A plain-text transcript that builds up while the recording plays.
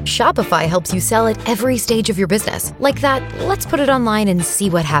Shopify helps you sell at every stage of your business. Like that, let's put it online and see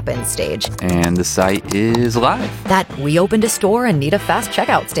what happens stage. And the site is live. That we opened a store and need a fast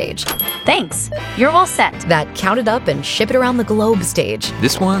checkout stage. Thanks. You're all set. That count it up and ship it around the globe stage.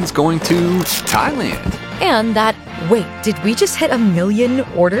 This one's going to Thailand. And that, wait, did we just hit 1 million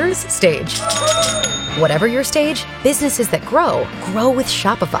orders stage? Whatever your stage, businesses that grow with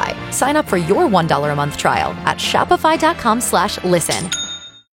Shopify. Sign up for your $1 a month trial at shopify.com/listen.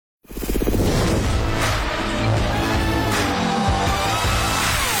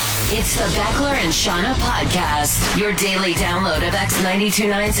 It's the Beckler and Seanna podcast, your daily download of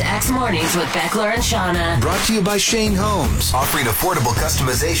X92.9's X Mornings with Beckler and Seanna. Brought to you by Shane Homes, offering affordable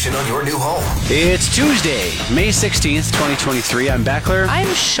customization on your new home. It's Tuesday, May 16th, 2023. I'm Beckler. I'm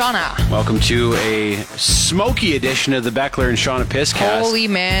Seanna. Welcome to a smoky edition of the Beckler and Seanna Pisscast. Holy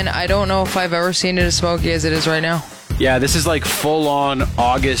man, I don't know if I've ever seen it as smoky as it is right now. Yeah, this is like full-on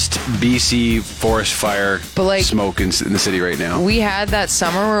August BC forest fire smoke in the city right now. We had that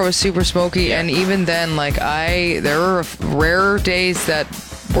summer where it was super smoky, and even then, there were rare days that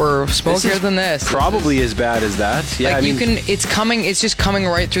were smokier than this. Probably as bad as that. Yeah, it's just coming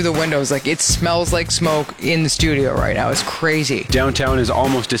right through the windows. Like, it smells like smoke in the studio right now. It's crazy. Downtown has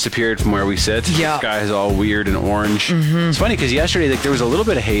almost disappeared from where we sit. Yeah. The sky is all weird and orange. Mm-hmm. It's funny because yesterday there was a little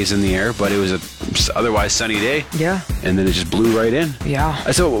bit of haze in the air, but it was a otherwise sunny day. Yeah. And then it just blew right in. Yeah.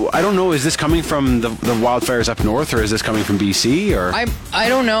 So I don't know, is this coming from the wildfires up north, or is this coming from BC? Or I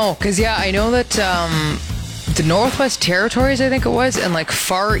don't know, because I know that the Northwest Territories, I think it was, and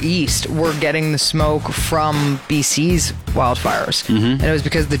far east were getting the smoke from BC's wildfires. Mm-hmm. And it was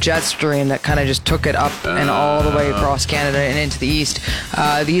because of the jet stream that kind of just took it up and all the way across Canada and into the east.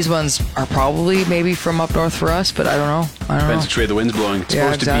 These ones are probably maybe from up north for us, but I don't know. Depends which way the wind's blowing. It's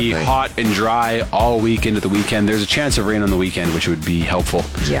supposed to be hot and dry all week into the weekend. There's a chance of rain on the weekend, which would be helpful.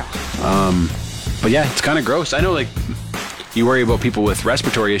 Yeah. But yeah, it's kind of gross. I know, you worry about people with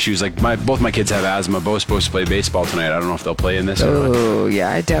respiratory issues. Both my kids have asthma. Both supposed to play baseball tonight. I don't know if they'll play in this. Oh,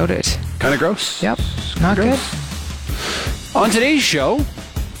 yeah, I doubt it. Kind of gross. Yep, not good. On today's show,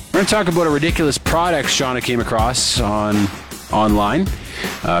 we're going to talk about a ridiculous product Seanna came across online.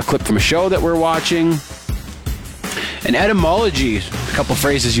 A clip from a show that we're watching. An etymology, a couple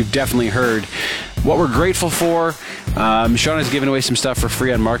phrases you've definitely heard. What we're grateful for. Seanna's giving away some stuff for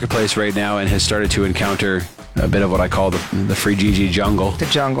free on Marketplace right now and has started to encounter a bit of what I call the free GG jungle. The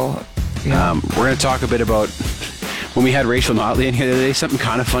jungle. Yeah. We're going to talk a bit about when we had Rachel Notley in here the other day. Something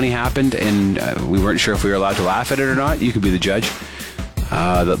kind of funny happened, and we weren't sure if we were allowed to laugh at it or not. You could be the judge.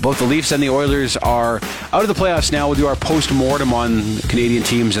 Both the Leafs and the Oilers are out of the playoffs now. We'll do our post-mortem on Canadian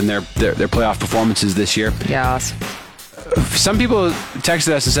teams and their playoff performances this year. Yes. Some people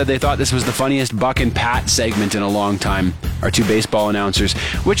texted us and said they thought this was the funniest Buck and Pat segment in a long time. Our two baseball announcers,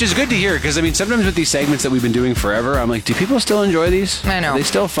 which is good to hear, because sometimes with these segments that we've been doing forever, I'm like, do people still enjoy these? I know. Are they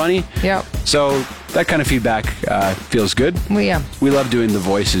still funny? Yep. So that kind of feedback feels good. Well, yeah. We love doing the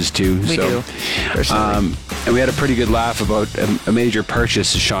voices too. We do. And we had a pretty good laugh about a major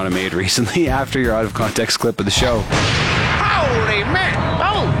purchase Seanna made recently after your out of context clip of the show. Holy man!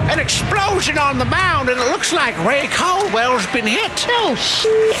 Oh, an explosion on the mound, and it looks like Ray Caldwell's been hit. Oh,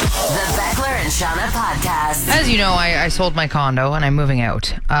 shit. The Beckler and Seanna podcast. As you know, I sold my condo and I'm moving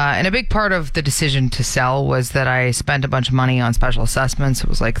out. And a big part of the decision to sell was that I spent a bunch of money on special assessments. It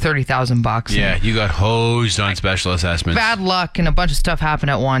was like $30,000. Yeah, you got hosed on special assessments. Bad luck, and a bunch of stuff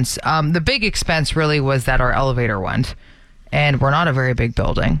happened at once. The big expense really was that our elevator went. And we're not a very big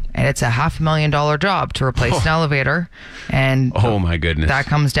building, and it's a $500,000 job to replace an elevator. And oh my goodness, that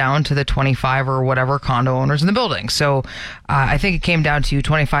comes down to the 25 or whatever condo owners in the building. So I think it came down to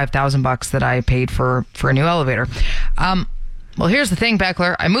 $25,000 that I paid for a new elevator. Well, here's the thing,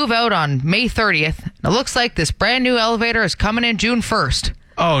 Beckler. I move out on May 30th. And it looks like this brand new elevator is coming in June 1st.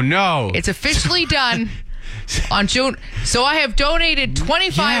 Oh no! It's officially done. On June, so I have donated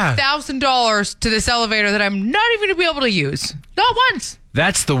 $25,000 to this elevator that I'm not even going to be able to use. Not once.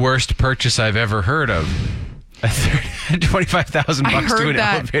 That's the worst purchase I've ever heard of. $25,000 to an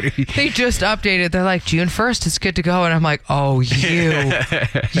elevator. They just updated. They're like, June 1st, it's good to go. And I'm like, oh, you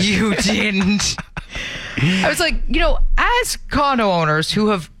didn't. I was like, as condo owners who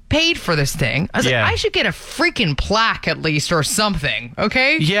have paid for this thing, I was like, I should get a freaking plaque at least or something,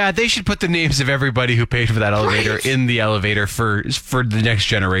 okay? Yeah, they should put the names of everybody who paid for that elevator in the elevator for the next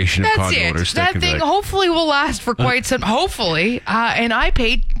generation of condo owners. That thing hopefully will last for quite some, hopefully. And I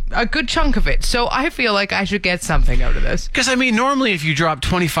paid a good chunk of it. So I feel like I should get something out of this. Because, I mean, normally if you drop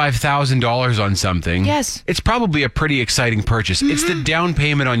 $25,000 on something, yes, it's probably a pretty exciting purchase. It's the down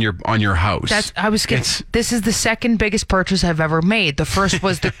payment on your house. This is the second biggest purchase I've ever made. The first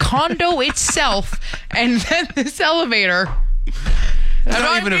was the condo itself, and then this elevator. I'm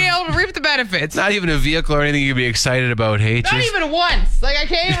not even able to reap the benefits. Not even a vehicle or anything you'd be excited about, hey? Not even once. Like, I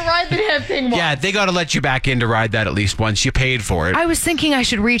can't even ride the damn thing once. Yeah, they got to let you back in to ride that at least once. You paid for it. I was thinking I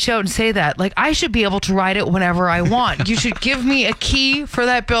should reach out and say that. Like, I should be able to ride it whenever I want. You should give me a key for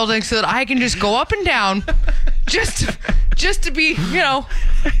that building so that I can just go up and down just to be,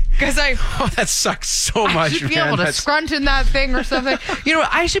 because that sucks so much, I should be able to scrunch in that thing or something.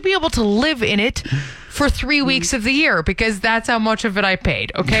 I should be able to live in it for 3 weeks of the year because that's how much of it I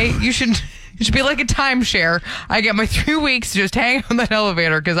paid. Okay, you should be like a timeshare. I get my 3 weeks to just hang on that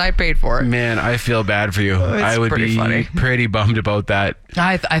elevator because I paid for it. Man, I feel bad for you. I would be funny. Pretty bummed about that.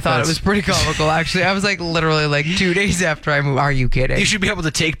 I thought it was pretty comical, actually. I was like, literally, like 2 days after I moved. Are you kidding? You should be able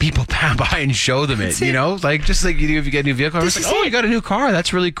to take people by and show them it. Like just like you do if you get a new vehicle. It's like, oh, you got a new car.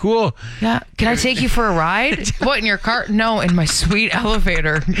 That's really cool. Yeah. Can I take you for a ride? What, in your car? No, in my sweet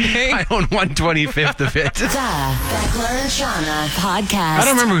elevator. Okay? I own 1/25 of it. The Beckler and Seanna podcast. I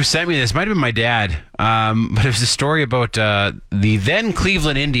don't remember who sent me this. Might have been my dad. But it was a story about the then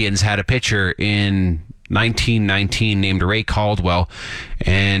Cleveland Indians had a pitcher in 1919 named Ray Caldwell,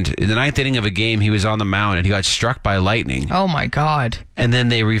 and in the ninth inning of a game he was on the mound and he got struck by lightning. Oh my God. And then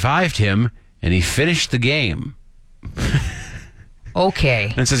they revived him and he finished the game. Okay.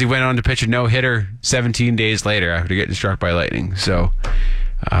 And it says he went on to pitch a no-hitter 17 days later after getting struck by lightning. So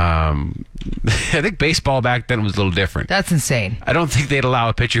I think baseball back then was a little different. That's insane. I don't think they'd allow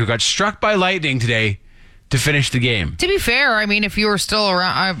a pitcher who got struck by lightning today to finish the game. To be fair, I mean, if you were still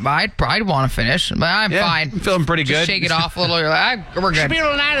around, I'd want to finish, but I'm fine. I'm feeling pretty Just good. shake it off a little. You're like, we're good.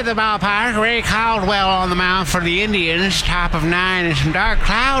 Beautiful night at the ballpark. Ray Caldwell on the mound for the Indians. Top of 9 and some dark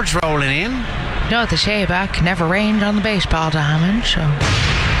clouds rolling in. No, the Shayback never rained on the baseball diamond, so.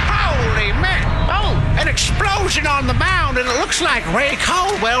 Holy man! Oh, an explosion on the mound, and it looks like Ray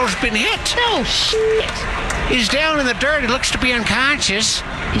Caldwell's been hit. Oh, shit. He's down in the dirt. He looks to be unconscious.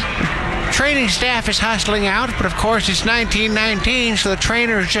 Training staff is hustling out, but of course it's 1919, so the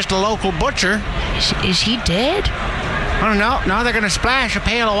trainer is just a local butcher. Is he dead? Oh, no, they're going to splash a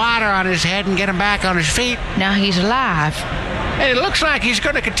pail of water on his head and get him back on his feet. Now he's alive. And it looks like he's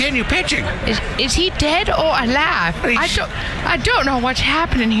going to continue pitching. Is he dead or alive? I don't know what's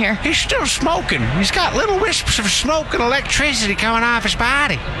happening here. He's still smoking. He's got little wisps of smoke and electricity coming off his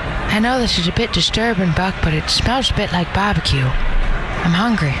body. I know this is a bit disturbing, Buck, but it smells a bit like barbecue. I'm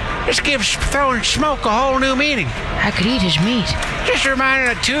hungry. This gives throwing smoke a whole new meaning. I could eat his meat. Just a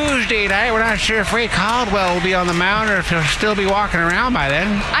reminder that Tuesday night, we're not sure if Ray Caldwell will be on the mound or if he'll still be walking around by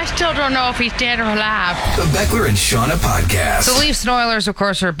then. I still don't know if he's dead or alive. The Beckler and Seanna podcast. The Leafs and Oilers, of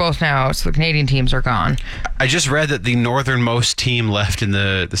course, are both now out, so the Canadian teams are gone. I just read that the northernmost team left in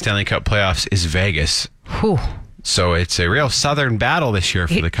the Stanley Cup playoffs is Vegas. Whew. So it's a real southern battle this year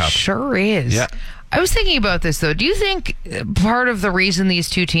for the Cup. Sure is. Yeah. I was thinking about this, though. Do you think part of the reason these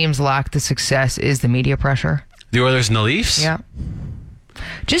two teams lack the success is the media pressure? The Oilers and the Leafs? Yeah.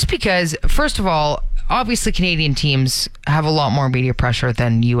 Just because, first of all, obviously Canadian teams have a lot more media pressure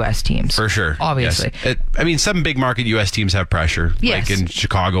than U.S. teams. For sure. Obviously. Yes. Some big market U.S. teams have pressure, yes, like in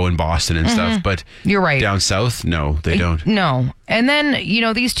Chicago and Boston and stuff, but you're right. Down south, no, they don't. No. And then,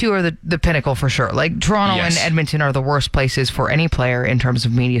 these two are the pinnacle for sure. Like, Toronto Yes. and Edmonton are the worst places for any player in terms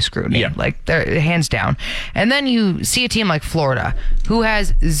of media scrutiny. Yeah. Like, they're hands down. And then you see a team like Florida, who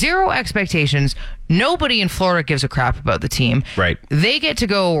has zero expectations. Nobody in Florida gives a crap about the team. Right. They get to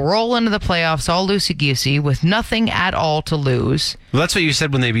go roll into the playoffs all loosey-goosey with nothing at all to lose. Well, that's what you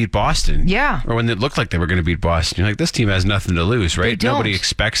said when they beat Boston. Yeah. Or when it looked like they were going to beat Boston. You're like, this team has nothing to lose, right? They don't. Nobody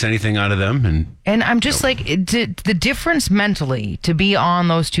expects anything out of them. And I'm just like, the difference mentally to be on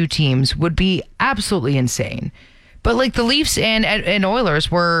those two teams would be absolutely insane. But like the Leafs and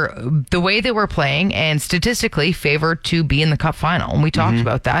Oilers were, the way they were playing and statistically favored to be in the Cup final. And we talked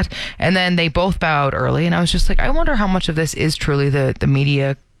about that. And then they both bowed early. And I was just like, I wonder how much of this is truly the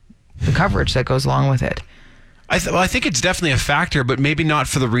media, the coverage that goes along with it. I think it's definitely a factor, but maybe not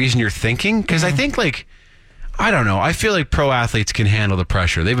for the reason you're thinking. Because I think I don't know. I feel like pro athletes can handle the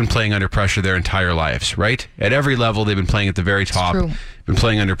pressure. They've been playing under pressure their entire lives, right? At every level, they've been playing at the very top. True. Been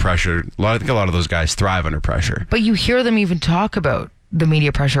playing under pressure. I think a lot of those guys thrive under pressure. But you hear them even talk about the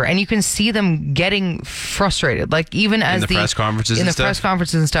media pressure, and you can see them getting frustrated. Like even as in the press conferences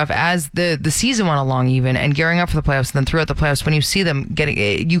and stuff, as the season went along, even and gearing up for the playoffs, and then throughout the playoffs, when you see them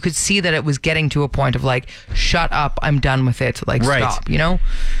getting, you could see that it was getting to a point of like, shut up, I'm done with it. Like, stop. You know.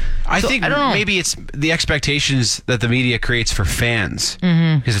 I think maybe it's the expectations that the media creates for fans.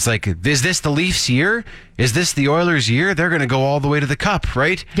 Because it's like, is this the Leafs' year? Is this the Oilers' year? They're going to go all the way to the Cup,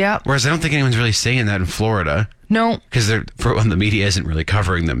 right? Yeah. Whereas I don't think anyone's really saying that in Florida. No. Because the media isn't really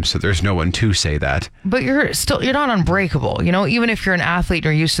covering them, so there's no one to say that. But you're not unbreakable, you know? Even if you're an athlete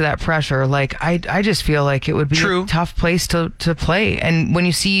and you're used to that pressure, like, I just feel like it would be a tough place to play. And when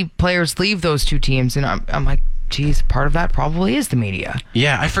you see players leave those two teams, and I'm like, geez, part of that probably is the media.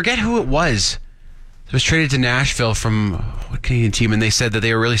 Yeah, I forget who it was. It was traded to Nashville from what Canadian team, and they said that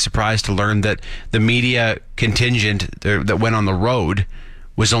they were really surprised to learn that the media contingent that went on the road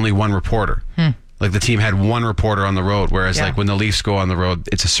was only one reporter. Like the team had one reporter on the road, whereas like when the Leafs go on the road,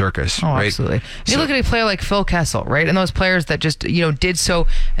 it's a circus. Oh, right? Absolutely. You look at a player like Phil Kessel, right? And those players that just, did so,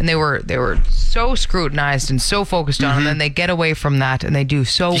 and they were so scrutinized and so focused on, and then they get away from that and they do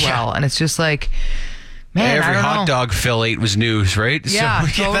so well. And it's just like, man, every hot dog Phil ate was news, right? Yeah,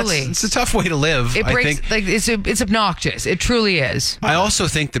 so, totally. It's a tough way to live. It breaks, I think. Like it's obnoxious. It truly is. I also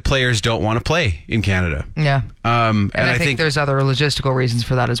think that players don't want to play in Canada. Yeah. And I think there's other logistical reasons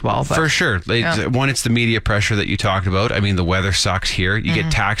for that as well. But, for sure. One, it's the media pressure that you talked about. I mean, the weather sucks here. You get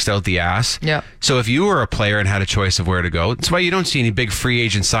taxed out the ass. Yeah. So if you were a player and had a choice of where to go, that's why you don't see any big free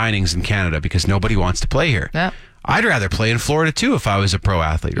agent signings in Canada, because nobody wants to play here. Yeah. I'd rather play in Florida too if I was a pro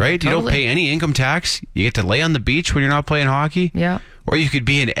athlete, right? Totally. You don't pay any income tax. You get to lay on the beach when you're not playing hockey. Yeah. Or you could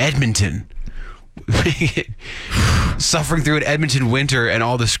be in Edmonton, suffering through an Edmonton winter and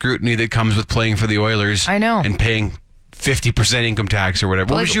all the scrutiny that comes with playing for the Oilers. I know. And paying 50% income tax or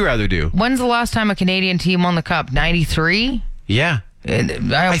whatever. What would you rather do? When's the last time a Canadian team won the Cup? 93? Yeah.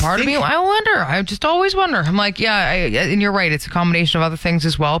 Part of me, I wonder. I just always wonder. I'm like, and you're right. It's a combination of other things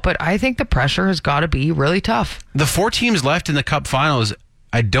as well. But I think the pressure has got to be really tough. The 4 teams left in the Cup finals,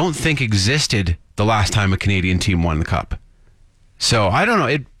 I don't think existed the last time a Canadian team won the Cup. So I don't know.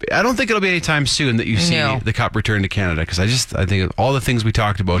 I don't think it'll be anytime soon that you see the Cup return to Canada, because I think all the things we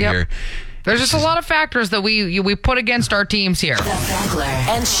talked about here. There's just a lot of factors that we put against our teams here. The Beckler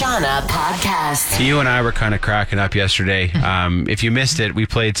and Seanna podcast. You and I were kind of cracking up yesterday. If you missed it, we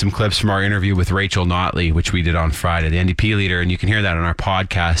played some clips from our interview with Rachel Notley, which we did on Friday, the NDP leader, and you can hear that on our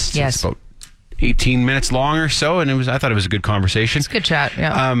podcast. Yes. It's about 18 minutes long or so, and I thought it was a good conversation. It's a good chat,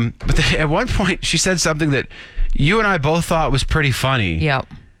 yeah. But at one point, she said something that you and I both thought was pretty funny. Yeah.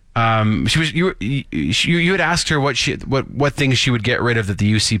 You had asked her what things she would get rid of that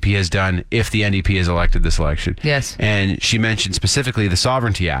the UCP has done if the NDP is elected this election. Yes. And she mentioned specifically the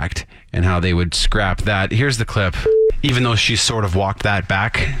Sovereignty Act and how they would scrap that. Here's the clip. Even though she's sort of walked that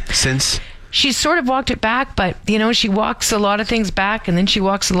back since. She's sort of walked it back, but, she walks a lot of things back, and then she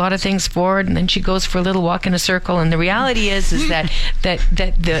walks a lot of things forward, and then she goes for a little walk in a circle. And the reality is that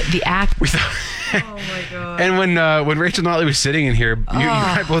the act... Oh, my God. And when Rachel Notley was sitting in here, you and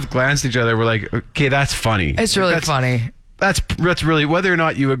I both glanced at each other. We're like, okay, that's funny. It's really funny. That's really, whether or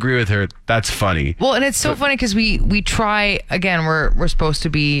not you agree with her, that's funny. Well, and it's so funny because we try, again, we're supposed to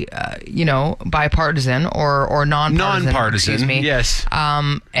be, bipartisan or non-partisan. Excuse me. Yes.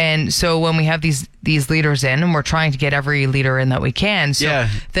 And so when we have these leaders in, and we're trying to get every leader in that we can, so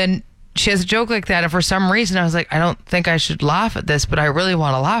then she has a joke like that, and for some reason I was like, I don't think I should laugh at this, but I really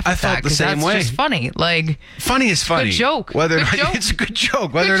want to laugh at that. I felt the same way. It's just funny. Like, funny is funny. Good joke. It's a good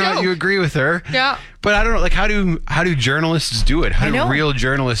joke, whether or not you agree with her. Yeah. But I don't know, like, how do journalists do it? How do real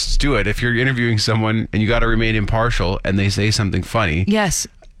journalists do it? If you're interviewing someone and you got to remain impartial and they say something funny. Yes.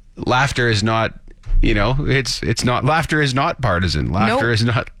 Laughter is not, it's not, laughter is not partisan. Laughter is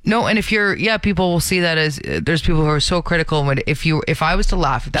not. No, and if people will see that as, there's people who are so critical. If I was to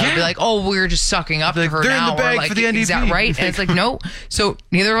laugh at that, I'd be like, oh, we're just sucking up to her they're now. in the bag for the NDP. Is that right? And it's like, no. So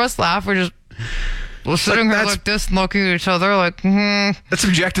neither of us laugh. We're sitting here like this and looking at each other like, That's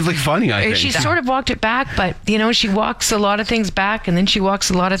objectively funny, I think. She sort of walked it back, but, she walks a lot of things back, and then she walks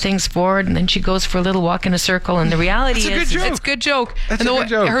a lot of things forward, and then she goes for a little walk in a circle. And the reality is... It's a good joke. That's a good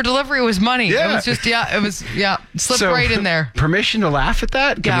joke. Her delivery was money. Yeah. It was just, slipped right in there. Permission to laugh at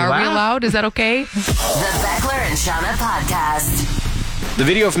that? Are we allowed? Is that okay? The Beckler and Seanna podcast. The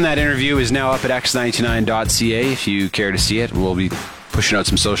video from that interview is now up at x99.ca if you care to see it. We'll be pushing out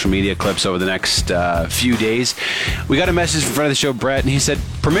some social media clips over the next few days. We got a message from friend of the show, Brett, and he said,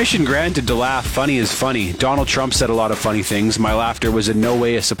 permission granted to laugh. Funny is funny. Donald Trump said a lot of funny things. My laughter was in no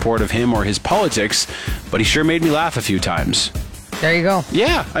way a support of him or his politics, but he sure made me laugh a few times. There you go.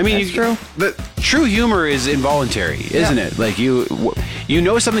 Yeah, I mean, That's true. The true humor is involuntary, isn't it? Like you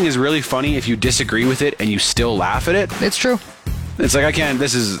know something is really funny if you disagree with it and you still laugh at it. It's true. It's like I can't.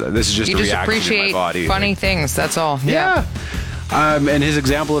 This is just You a just reaction appreciate in my body. funny things. That's all. Yeah. And his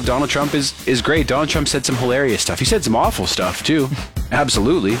example of Donald Trump is great. Donald Trump said some hilarious stuff. He said some awful stuff too.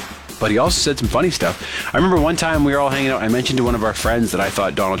 Absolutely. But he also said some funny stuff. I remember one time we were all hanging out. I mentioned to one of our friends that I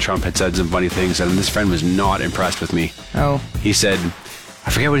thought Donald Trump had said some funny things, and this friend was not impressed with me. Oh. He said, I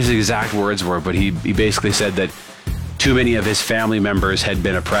forget what his exact words were, but he basically said that too many of his family members had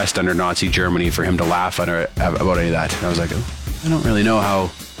been oppressed under Nazi Germany for him to laugh about any of that. And I was like, I don't really know how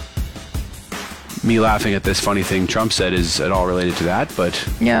me laughing at this funny thing Trump said is at all related to that, but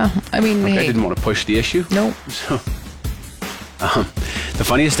yeah, I mean, I didn't want to push the issue. No. So, the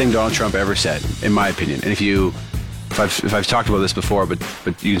funniest thing Donald Trump ever said, in my opinion, and if I've talked about this before, but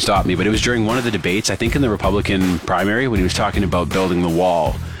you can stop me, but it was during one of the debates, I think in the Republican primary, when he was talking about building the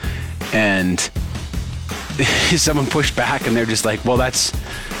wall, and someone pushed back, and they're just like, well, that's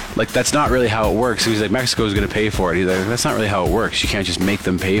not really how it works. So he's like, Mexico's going to pay for it. He's like, that's not really how it works. You can't just make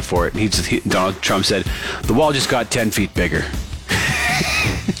them pay for it. And Donald Trump said, the wall just got 10 feet bigger.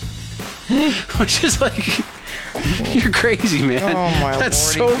 Which is like, you're crazy, man. Oh, my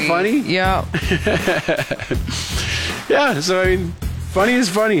That's Lordy so B. funny. Yeah. Yeah, so I mean, funny is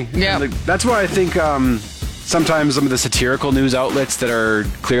funny. Yeah. Like, that's why I think sometimes some of the satirical news outlets that are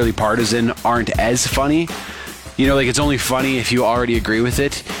clearly partisan aren't as funny. You know, like it's only funny if you already agree with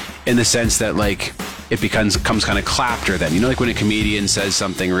it, in the sense that like it comes kind of clapter then. You know, like when a comedian says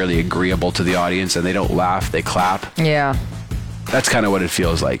something really agreeable to the audience and they don't laugh, they clap. Yeah. That's kind of what it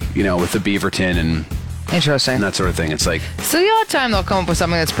feels like, you know, with the Beaverton and Interesting. that sort of thing. It's like, So the odd time they'll come up with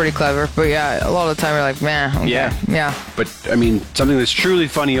something that's pretty clever, but yeah, a lot of the time you're like, man, okay. Yeah. But I mean, something that's truly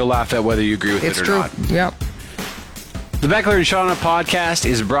funny, you'll laugh at whether you agree with It's it or true. not. Yep. The Beckler and Seanna podcast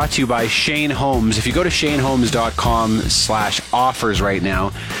is brought to you by Shane Homes. If you go to shanehomes.com/offers right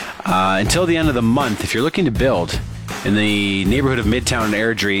now, until the end of the month, if you're looking to build in the neighborhood of Midtown and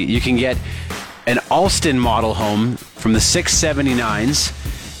Airdrie, you can get an Alston model home from the 679s.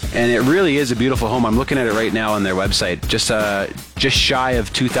 And it really is a beautiful home. I'm looking at it right now on their website. Just shy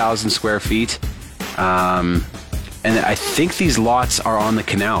of 2,000 square feet. And I think these lots are on the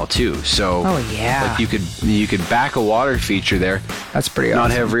canal too. So Oh, yeah. like you could back a water feature there. That's pretty Not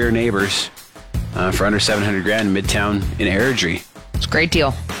awesome. have rear neighbors for under $700,000 Midtown in Airdrie. It's a great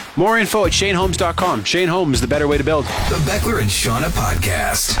deal. More info at shanehomes.com. Shane Homes, the better way to build. The Beckler and Seanna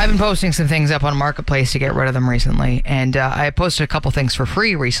podcast. I've been posting some things up on Marketplace to get rid of them recently, and I posted a couple things for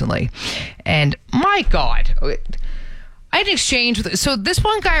free recently. And my God, I had an exchange with. So this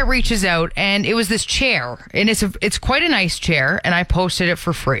one guy reaches out, and it was this chair, and it's quite a nice chair, and I posted it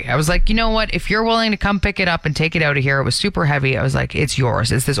for free. I was like, you know what? If you're willing to come pick it up and take it out of here, it was super heavy. I was like, it's yours.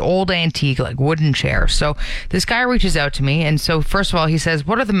 It's this old antique like wooden chair. So this guy reaches out to me, and so first of all, he says,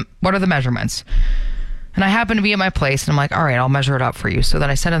 "What are the measurements?" And I happen to be at my place, and I'm like, all right, I'll measure it up for you. So then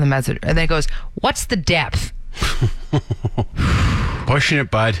I send him the message, and then he goes, "What's the depth?" Pushing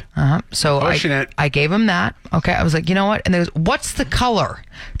it, bud. So Pushing it. I gave him that. Okay, I was like, you know what? And he goes, "What's the color?"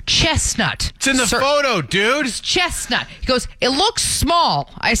 "Chestnut." It's in the photo, dude. It's chestnut. He goes, "It looks small."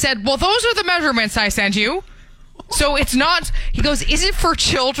 I said, "Well, those are the measurements I sent you. So it's not." He goes, "Is it for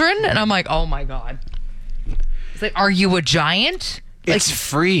children?" And I'm like, oh my God. It's like, are you a giant? It's Like,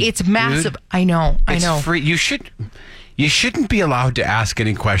 free. It's massive. Dude. I know. It's free. You shouldn't be allowed to ask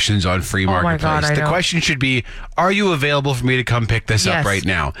any questions on free Oh my marketplace. God, I The know. question should be, are you available for me to come pick this Yes. up right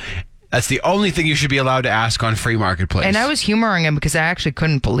now? That's the only thing you should be allowed to ask on free marketplace. And I was humoring him because I actually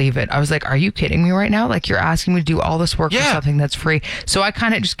couldn't believe it. I was like, are you kidding me right now? Like, you're asking me to do all this work for something that's free. So I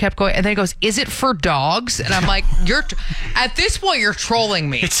kind of just kept going. And then he goes, "Is it for dogs?" And I'm like, at this point, you're trolling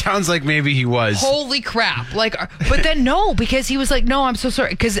me. It sounds like maybe he was. Holy crap. Like, but then no, because he was like, "No, I'm so sorry."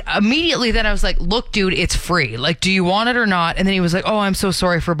 Because immediately then I was like, "Look, dude, it's free. Like, do you want it or not?" And then he was like, "Oh, I'm so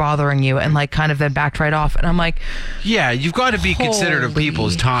sorry for bothering you." And like kind of then backed right off. And I'm like, Yeah, you've got to be considerate of holy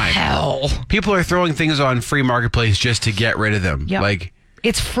people's time. hell. People are throwing things on free marketplace just to get rid of them. Yep. Like,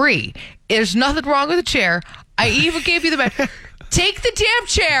 It's free. There's nothing wrong with the chair. I even gave you the bed. Take the damn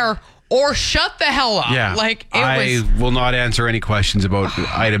chair or shut the hell up. yeah. Like, I will not answer any questions about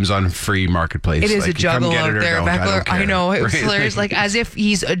items on free marketplace. It is Like, a juggle come get out it or there, don't, I Beckler. don't care. I know. It was Right? hilarious. Like, as if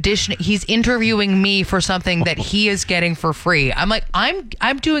he's interviewing me for something that he is getting for free. I'm like,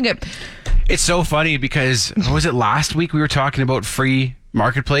 I'm doing it. It's so funny because, was it last week we were talking about free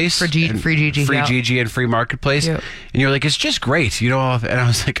marketplace? Free GG, Free yeah. GG and free marketplace. Yeah. And you're like, it's just great, you know? And I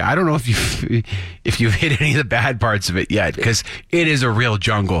was like, I don't know if you've hit any of the bad parts of it yet, because it is a real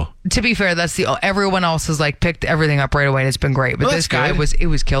jungle. to be fair, that's everyone else has like picked everything up right away and it's been great. But Well, this that's guy good. it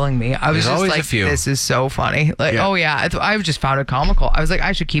was killing me. I was There's just always like, a few. this is so funny. Like, Yeah. oh yeah, I just found it comical. I was like,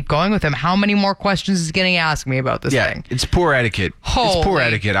 I should keep going with him. How many more questions is he going to ask me about this thing? It's poor etiquette. It's poor Holy.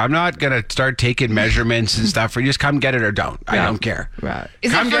 etiquette. I'm not gonna start taking measurements and stuff. For you just come get it or don't. I Yeah. don't care. Right.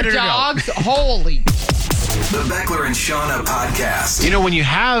 Is Come it get for it or don't. dogs? Holy. The Beckler and Seanna podcast. You know, when you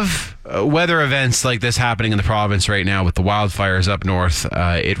have weather events like this happening in the province right now with the wildfires up north,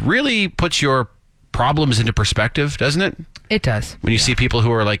 it really puts your problems into perspective, doesn't it? It does. When you see people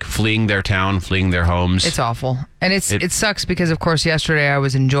who are like fleeing their town, fleeing their homes. It's awful. And it sucks because, of course, yesterday I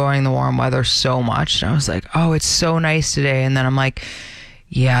was enjoying the warm weather so much. And I was like, oh, it's so nice today. And then I'm like,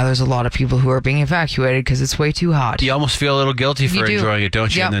 yeah, there's a lot of people who are being evacuated because it's way too hot. You almost feel a little guilty for You do. enjoying it,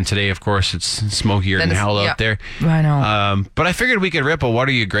 don't you? Yep. And then today, of course, it's smokier Then than it's- hell yeah. out there. I know. But I figured we could rip a what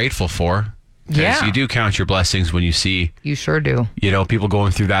are you grateful for? 'Cause Yeah. you do count your blessings when you see, You sure do. people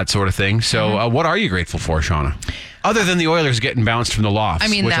going through that sort of thing. So what are you grateful for, Shauna? Other than the Oilers getting bounced from the lofts, I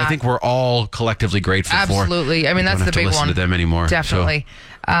mean, which I that- think we're all collectively grateful for. Absolutely. I mean, We that's don't the have to big listen one. to them anymore. so- Definitely.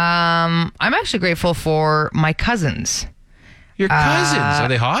 I'm actually grateful for my cousins. Your cousins, are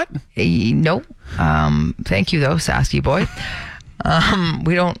they hot? Nope. Thank you though, Sasky boy.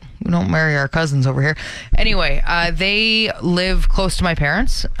 We don't marry our cousins over here. Anyway, they live close to my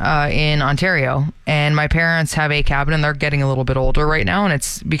parents in Ontario, and my parents have a cabin, and they're getting a little bit older right now, and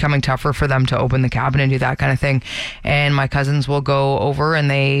it's becoming tougher for them to open the cabin and do that kind of thing. And my cousins will go over, and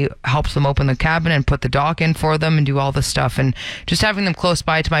they help them open the cabin and put the dock in for them and do all this stuff. And just having them close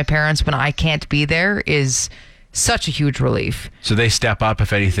by to my parents when I can't be there is such a huge relief. So they step up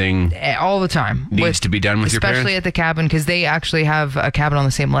if anything All the time. needs to be done with your Especially parents? at the cabin, because they actually have a cabin on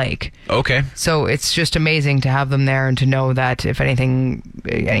the same lake. Okay. So it's just amazing to have them there and to know that if any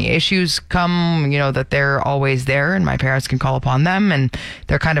issues come, that they're always there and my parents can call upon them, and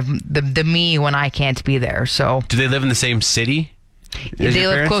they're kind of the me when I can't be there. So Do they live in the same city? as they your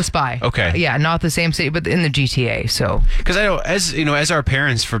live parents? close by. Okay. Yeah, not the same city, but in the GTA. So Because I know, as our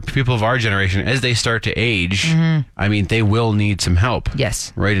parents, for people of our generation, as they start to age, I mean, they will need some help.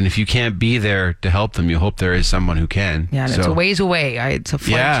 yes. Right? And if you can't be there to help them, you hope there is someone who can. Yeah, and it's a ways away. It's a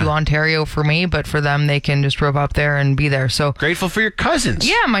flight Yeah. to Ontario for me, but for them, they can just drove up there and be there. So Grateful for your cousins.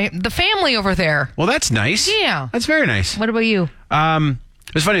 yeah, the family over there. Well, that's nice. Yeah. That's very nice. What about you?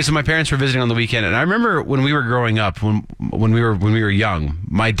 It was funny. So my parents were visiting on the weekend, and I remember when we were growing up, when we were young,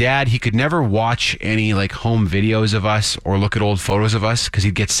 my dad, he could never watch any like home videos of us or look at old photos of us because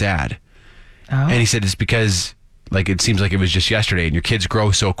he'd get sad. Oh. And he said it's because like it seems like it was just yesterday, and your kids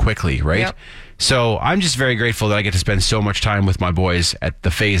grow so quickly, right? Yep. So I'm just very grateful that I get to spend so much time with my boys at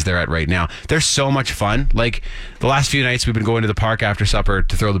the phase they're at right now. They're so much fun. Like the last few nights, we've been going to the park after supper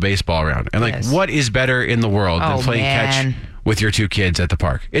to throw the baseball around, and like, Yes. what is better in the world than Oh, playing man. catch with your two kids at the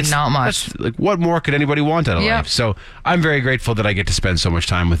park? It's Not much. that's, like, what more could anybody want out of Yep. life? So I'm very grateful that I get to spend so much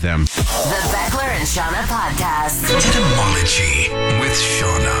time with them. The Beckler and Seanna podcast. Etymology with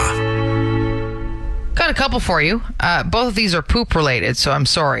Seanna. Got a couple for you. Both of these are poop related, so I'm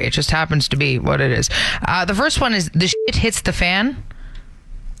sorry. It just happens to be what it is. The first one is the shit hits the fan.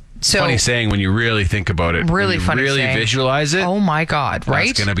 So Funny saying when you really think about it. Really when you funny really saying. visualize it. Oh my God, right?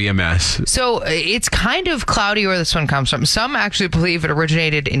 That's going to be a mess. So it's kind of cloudy where this one comes from. Some actually believe it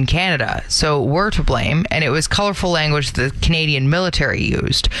originated in Canada, so we're to blame. And it was colorful language the Canadian military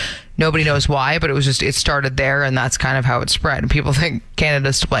used. Nobody knows why, but it started there, and that's kind of how it spread. And people think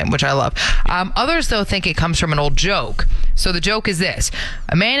Canada's to blame, which I love. Others, though, think it comes from an old joke. So the joke is this.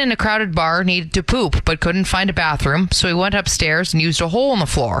 A man in a crowded bar needed to poop, but couldn't find a bathroom, so he went upstairs and used a hole in the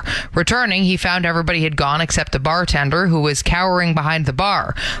floor. Returning, he found everybody had gone except the bartender, who was cowering behind the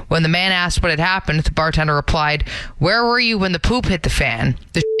bar. When the man asked what had happened, the bartender replied, "Where were you when the poop hit the fan?"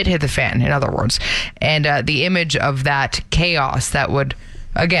 The shit hit the fan, in other words. And the image of that chaos that would,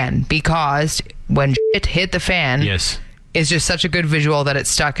 again, be caused when shit hit the fan Yes. is just such a good visual that it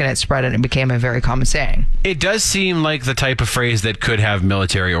stuck and it spread and it became a very common saying. It does seem like the type of phrase that could have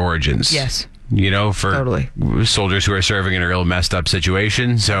military origins. Yes. For Totally. soldiers who are serving in a real messed up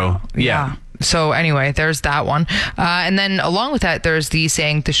situation. So, yeah. So anyway, there's that one. And then along with that, there's the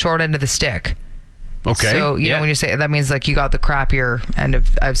saying, the short end of the stick. Okay. So, you know, when you say that means like you got the crappier end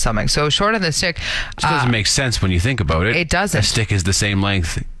of something. So short end of the stick. It doesn't make sense when you think about it. It doesn't. A stick is the same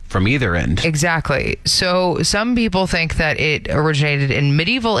length from either end. Exactly. So some people think that it originated in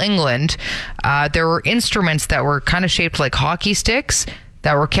medieval England. There were instruments that were kind of shaped like hockey sticks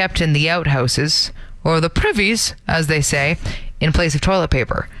that were kept in the outhouses, or the privies, as they say, in place of toilet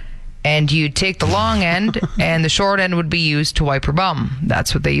paper. And you'd take the long end, and the short end would be used to wipe your bum.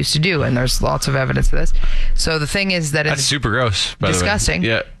 That's what they used to do, and there's lots of evidence of this. So the thing is that That's super gross, by disgusting. the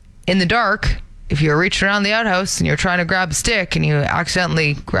way. Yeah. in the dark, if you're reaching around the outhouse and you're trying to grab a stick and you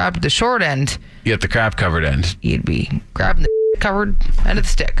accidentally grabbed the short end, You get the crap covered end. you'd be grabbing the covered end of the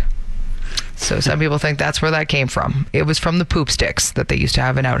stick. So some people think that's where that came from. It was from the poop sticks that they used to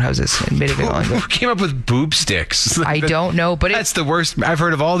have in outhouses in medieval England. Who came up with boob sticks? I don't know, but that's the worst. I've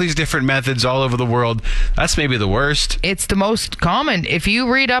heard of all these different methods all over the world. That's maybe the worst. It's the most common. If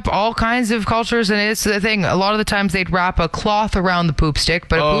you read up all kinds of cultures, and it's the thing, a lot of the times they'd wrap a cloth around the poop stick,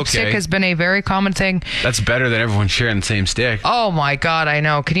 but a poop stick has been a very common thing. That's better than everyone sharing the same stick. Oh my God, I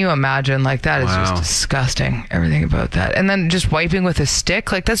know. Can you imagine? Like, that is just disgusting. Everything about that. And then just wiping with a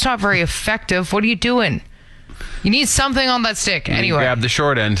stick, like, that's not very effective. What are you doing? You need something on that stick. Anyway. Grab the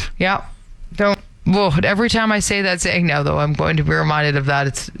short end. Yeah. Don't. Whoa, every time I say that saying now, though, I'm going to be reminded of that.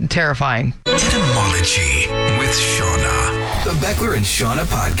 It's terrifying. Etymology with Seanna. The Beckler and Seanna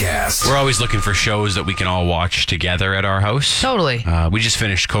podcast. We're always looking for shows that we can all watch together at our house. Totally. We just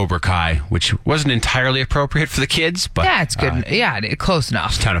finished Cobra Kai, which wasn't entirely appropriate for the kids, but yeah, it's good. Close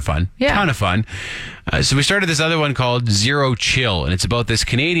enough. It's a ton of fun. Yeah. Ton of fun. So we started this other one called Zero Chill, and it's about this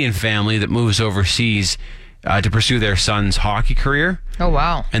Canadian family that moves overseas to pursue their son's hockey career. Oh,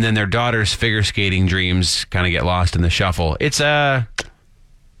 wow. And then their daughter's figure skating dreams kind of get lost in the shuffle. It's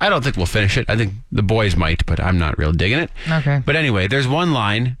I don't think we'll finish it. I think the boys might, but I'm not real digging it. Okay. But anyway, there's one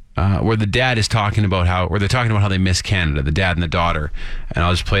line where the dad is talking about how they miss Canada, the dad and the daughter. And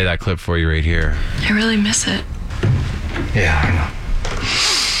I'll just play that clip for you right here. I really miss it. Yeah, I know.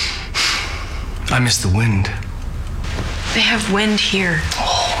 I miss the wind. They have wind here.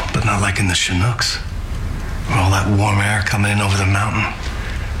 Oh, but not like in the Chinooks. Where all that warm air coming in over the mountain.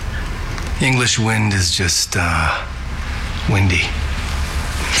 English wind is just windy.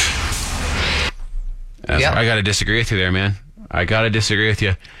 I got to disagree with you there, man. I got to disagree with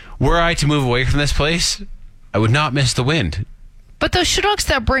you. Were I to move away from this place, I would not miss the wind. But those Chinooks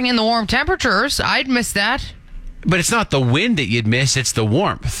that bring in the warm temperatures, I'd miss that. But it's not the wind that you'd miss, it's the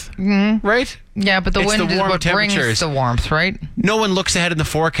warmth. Mm-hmm. Right? Yeah, but the wind is what brings the warmth, right? No one looks ahead in the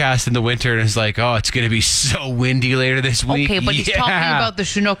forecast in the winter and is like, oh, it's going to be so windy later this week. Okay, but he's talking about the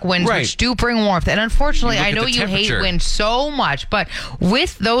Chinook winds, which do bring warmth. And unfortunately, I know you hate wind so much, but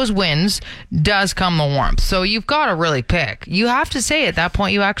with those winds does come the warmth. So you've got to really pick. You have to say at that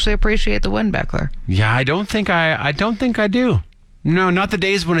point you actually appreciate the wind, Beckler. Yeah, I don't think I do. No, not the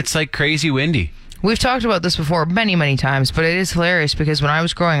days when it's like crazy windy. We've talked about this before many, many times, but it is hilarious because when I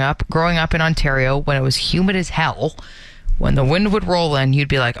was growing up in Ontario, when it was humid as hell, when the wind would roll in, you'd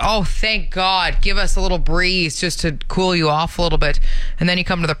be like, oh, thank God, give us a little breeze just to cool you off a little bit. And then you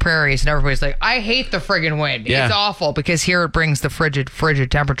come to the prairies and everybody's like, I hate the friggin' wind. Yeah. It's awful because here it brings the frigid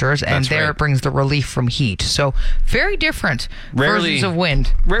temperatures and it brings the relief from heat. So very different versions of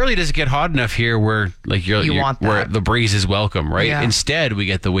wind. Rarely does it get hot enough here where like you want that. Where the breeze is welcome, right? Yeah. Instead, we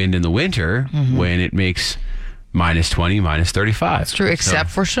get the wind in the winter when it makes minus 20, minus 35. That's true,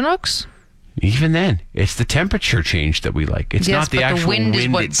 except for Chinooks. Even then, it's the temperature change that we like. It's not the actual wind is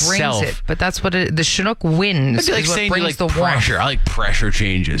what itself. Brings it. But that's what the Chinook winds like is what saying brings you like the pressure. warmth. I like pressure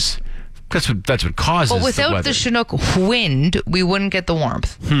changes. That's what causes. But without the Chinook wind, we wouldn't get the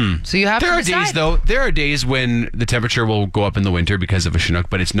warmth. So you have to decide. There are days when the temperature will go up in the winter because of a Chinook,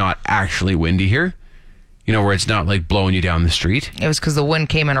 but it's not actually windy here. You know, where it's not like blowing you down the street. It was because the wind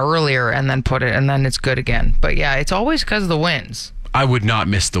came in earlier and then it's good again. But yeah, it's always because of the winds. I would not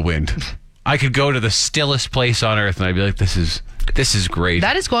miss the wind. I could go to the stillest place on earth and I'd be like, this is great.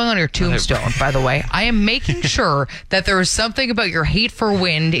 That is going on your tombstone, by the way. I am making sure that there is something about your hate for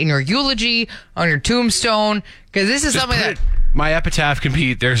wind in your eulogy, on your tombstone, because this is something that... My epitaph can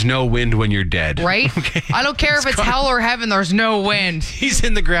be, there's no wind when you're dead. Right? Okay. I don't care if it's hell or heaven, there's no wind. He's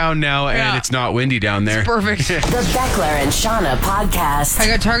in the ground now, and it's not windy down there. It's perfect. The Beckler and Seanna podcast. I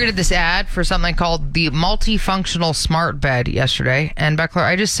got targeted this ad for something called the multifunctional smart bed yesterday. And Beckler,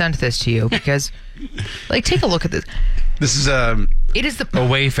 I just sent this to you because, like, take a look at this. This is it is a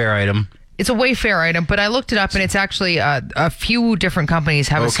Wayfair item. It's a Wayfair item, but I looked it up, and it's actually a few different companies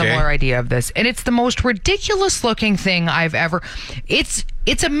have a similar idea of this, and it's the most ridiculous-looking thing I've ever. It's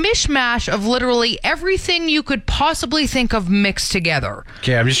a mishmash of literally everything you could possibly think of mixed together.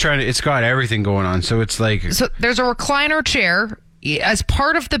 Okay, I'm just trying to. It's got everything going on, so it's like. So there's a recliner chair as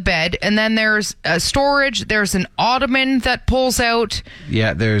part of the bed, and then there's a storage. There's an ottoman that pulls out.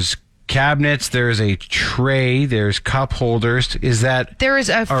 Yeah, there's cabinets, there's a tray, there's cup holders. Is that there is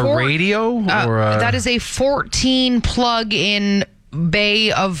a radio or that is a 14 plug-in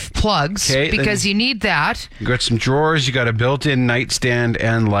bay of plugs because you need that. You got some drawers. You got a built-in nightstand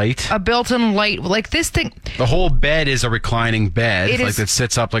and light. A built-in light, like this thing. The whole bed is a reclining bed, that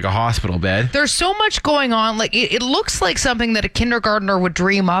sits up like a hospital bed. There's so much going on. Like it looks like something that a kindergartner would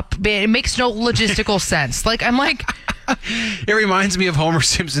dream up. It makes no logistical sense. Like I'm like. It reminds me of Homer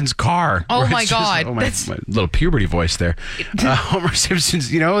Simpson's car. Oh my God. My little puberty voice there. Homer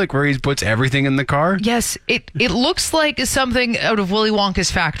Simpson's, like where he puts everything in the car. Yes. It looks like something out of Willy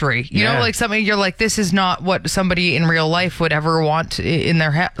Wonka's factory. You know, like something you're like, this is not what somebody in real life would ever want in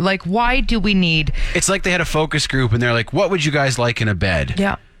their head. Like, why do we need... It's like they had a focus group and they're like, what would you guys like in a bed?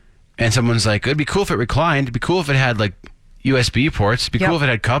 Yeah. And someone's like, it'd be cool if it reclined. It'd be cool if it had like USB ports. It'd be cool if it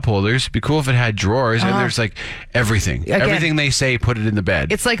had cup holders. It'd be cool if it had drawers. And there's like everything. Again, everything they say, put it in the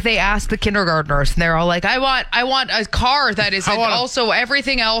bed. It's like they asked the kindergartners and they're all like, I want a car that is also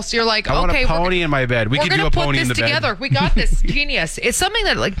everything else. You're like, I want a pony in my bed. We could do a pony in the bed. We're going to put this together. We got this. Genius. It's something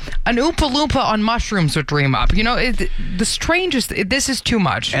that like an Oompa Loompa on mushrooms would dream up. You know, the strangest, this is too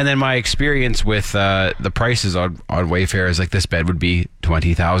much. And then my experience with the prices on Wayfair is like this bed would be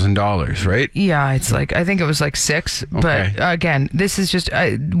 $20,000, right? Yeah, it's like, I think it was like $6,000. Okay. But again, this is just,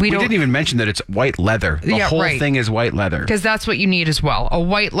 we didn't even mention that it's white leather. The whole thing is white leather. Because that's what you need as well. A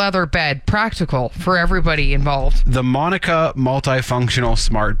white leather bed, practical for everybody involved. The Monica multifunctional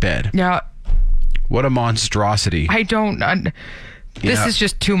smart bed. Yeah. What a monstrosity. This is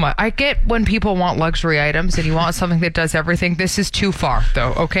just too much. I get when people want luxury items and you want something that does everything. This is too far,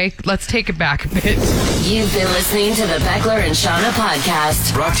 though, okay? Let's take it back a bit. You've been listening to the Beckler and Seanna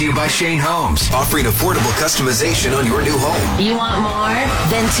podcast. Brought to you by Shane Homes, offering affordable customization on your new home. You want more?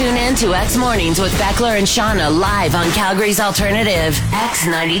 Then tune in to X Mornings with Beckler and Seanna live on Calgary's Alternative,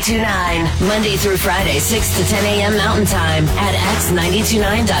 X929. Monday through Friday, 6 to 10 a.m. Mountain Time at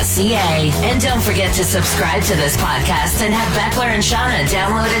x929.ca. And don't forget to subscribe to this podcast and have Beckler and Seanna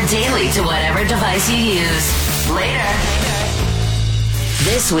downloaded daily to whatever device you use. Later.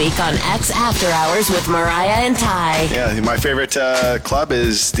 This week on X After Hours with Mariah and Ty. Yeah, my favorite club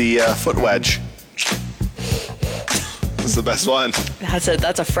is the foot wedge. That's the best one.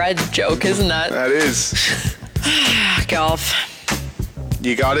 That's a Fred joke, isn't that? That is. Golf.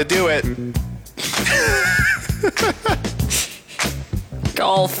 You gotta do it.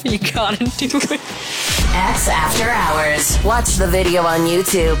 Golf. You gotta do it. X After Hours. Watch the video on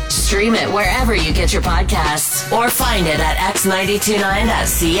YouTube. Stream it wherever you get your podcasts. Or find it at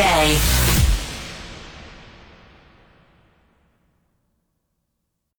x929.ca.